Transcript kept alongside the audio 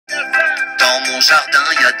Dans mon jardin,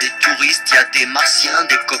 il y a des touristes, il y a des martiens,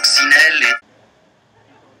 des coccinelles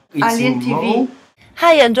et... Alien TV.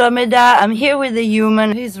 Hi Andromeda, I'm here with the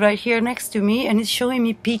human. He's right here next to me and he's showing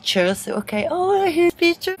me pictures. Okay, oh, his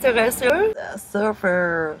picture. Terrestrial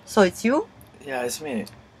surfer. So it's you? Yeah, it's me.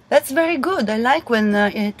 That's very good. I like when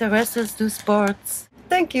terrestrials do sports.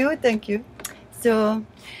 Thank you, thank you. So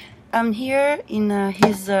I'm here in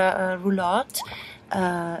his roulotte,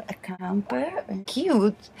 a camper,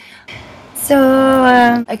 cute. So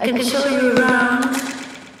I can show you around.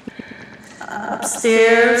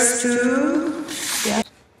 Upstairs too. Yeah.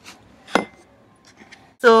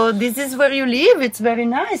 So this is where you live. It's very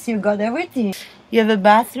nice. You got everything. You have a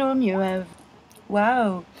bathroom. You have,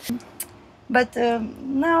 wow. But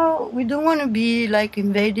now we don't want to be like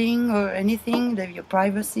invading or anything. They have your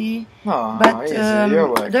privacy. No, but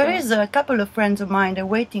there is a couple of friends of mine. They're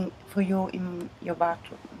waiting for you in your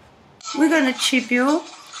bathroom. We're gonna chip you.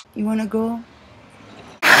 You wanna go?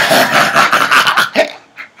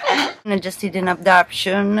 I just did an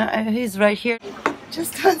abduction. He's right here.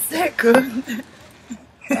 Just 1 second.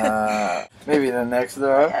 Maybe the next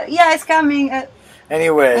door. Yeah, it's coming.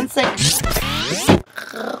 Anyway. 1 second.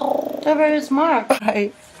 They're very smart,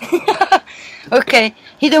 right? Okay,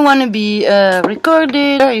 he don't want to be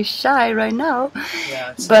recorded. Very shy right now.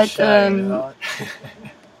 Yeah, it's but shy, you know?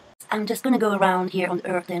 I'm just gonna go around here on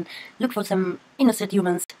Earth and look for some innocent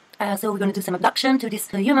humans. So we're going to do some abduction to these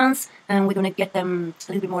humans, and we're going to get them a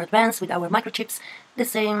little bit more advanced with our microchips, the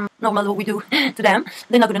same normal what we do to them.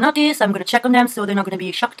 They're not going to notice. I'm going to check on them, so they're not going to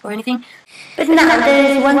be shocked or anything. But now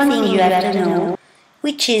there is one thing you have to know,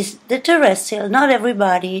 which is the terrestrial. Not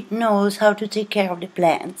everybody knows how to take care of the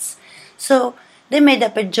plants. So they made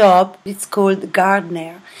up a job. It's called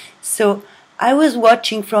gardener. So I was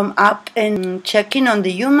watching from up and checking on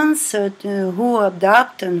the humans, who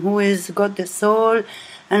abduct and who has got the soul,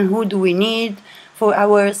 and who do we need for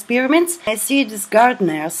our experiments. I see this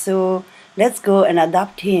gardener, so let's go and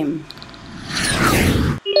adopt him.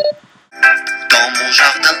 Dans mon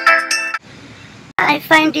jardin. I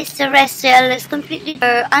find this terrestrial is completely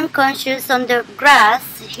unconscious on the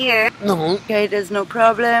grass here. No. Okay, there's no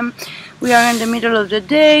problem. We are in the middle of the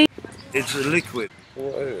day. It's a liquid.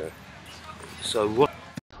 So what?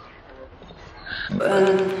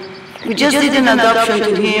 We just did an adoption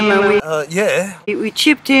to him, and we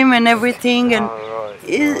chipped him and everything, and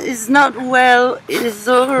he's not well. He's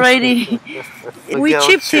already. We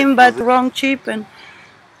chipped him, but wrong chip, and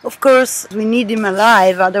of course we need him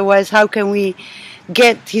alive. Otherwise, how can we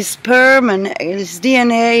get his sperm and his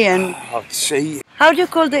DNA and? See. How do you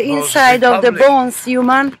call the inside of the bones,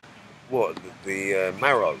 human? What? The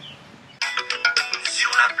marrow.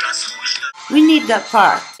 We need that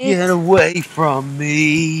part. Get away from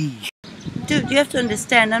me. Dude, you have to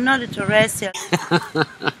understand, I'm not a terrestrial.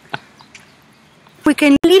 We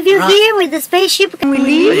can leave you here with the spaceship. Can we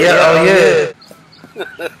leave? Yeah, oh yeah.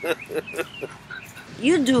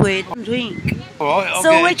 You do it. Drink. All right,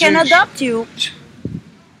 so we can adopt you.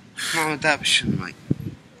 No adoption, mate.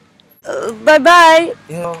 Bye-bye.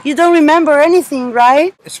 Yeah. You don't remember anything,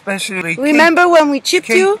 right? Especially... Remember when we chipped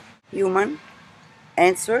you? Human.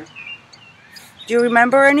 Answer. Do you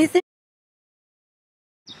remember anything?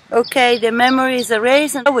 Okay, the memory is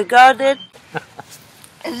erased and we got it.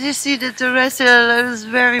 As you see, the terrestrial is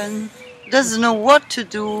doesn't know what to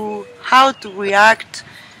do, how to react.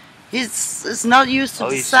 He's not used to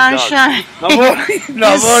the sunshine.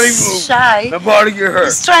 He's shy. Nobody get hurt.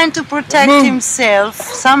 He's trying to protect himself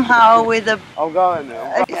somehow with a... I'm going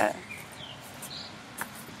now. Yeah.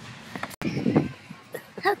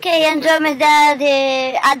 Okay, Andromeda,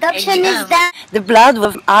 the adoption is done. The blood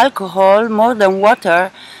with alcohol more than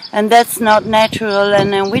water, and that's not natural,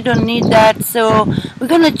 and we don't need that. So we're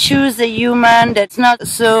gonna choose a human that's not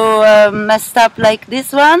so messed up like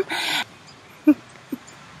this one.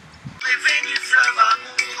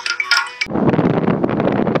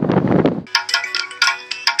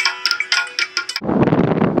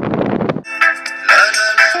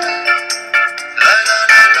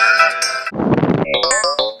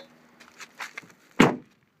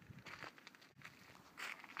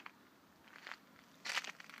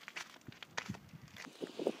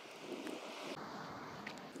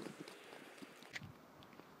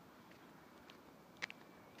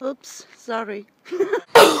 Oops, sorry.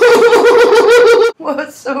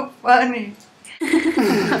 What's so funny?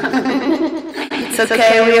 It's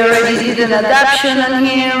okay, we already did an adoption on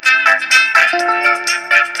him.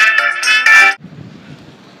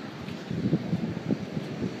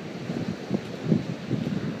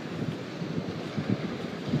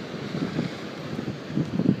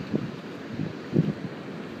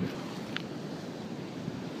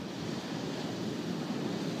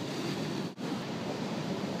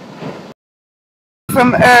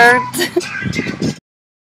 from Earth.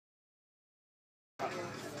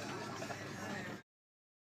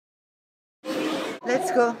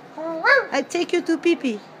 Let's go. I take you to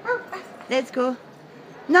pee-pee. Let's go.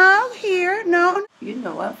 No, here, no. You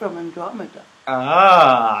know, I'm from Andromeda.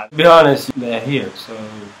 To be honest, they're here, so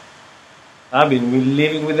I've been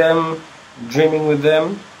living with them, dreaming with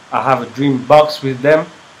them. I have a dream box with them.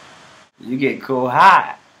 You get cool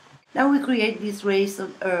high. Now we create this race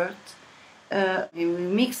on Earth. And we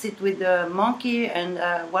mix it with the monkey and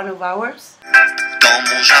one of ours. Dans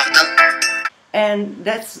mon jardin. And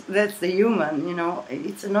that's the human, you know.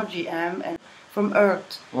 It's an OGM and from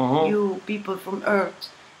Earth. You people from Earth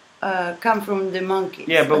come from the monkey.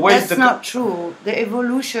 Yeah, but where's that's not true. The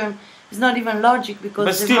evolution is not even logic because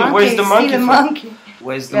but the still, monkey where's the is monkey still a from? monkey.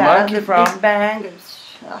 Where's the Yeah, monkey the from? Big Bang.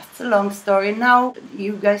 It's a long story. Now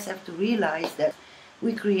you guys have to realize that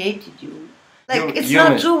we created you. Like it's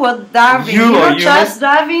human. not true what Darwin. You are Charles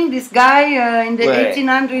Darwin, this guy in the Wait.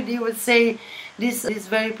 1800s, he would say this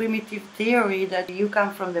very primitive theory that you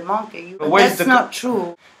come from the monkey. But where's That's the not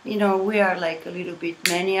true. You know, we are like a little bit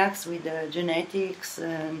maniacs with the genetics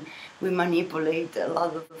and we manipulate a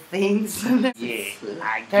lot of things. Yeah, It's,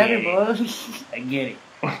 I get terrible. I get it.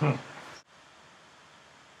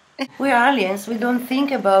 We're aliens. We don't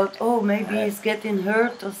think about, oh, maybe he's getting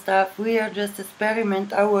hurt or stuff. We are just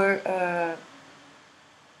experiment our,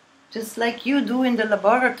 just like you do in the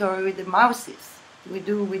laboratory with the mouses. We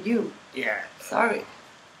do with you. Yeah. Sorry.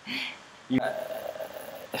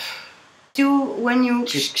 When you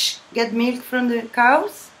get milk from the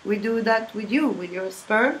cows, we do that with you, with your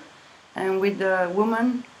sperm, and with the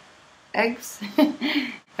woman eggs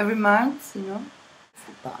every month, you know.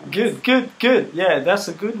 Good. Yeah, that's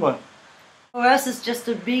a good one. For us, it's just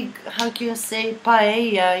a big, how can you say,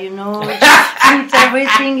 paella, you know, just put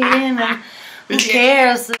everything in and who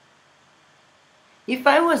cares? If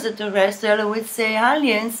I was a terrestrial, I would say,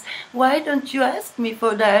 aliens, why don't you ask me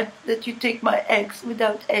for that you take my eggs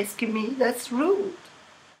without asking me? That's rude.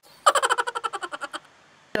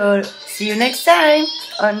 So, see you next time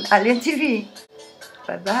on Alien TV.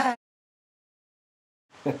 Bye-bye.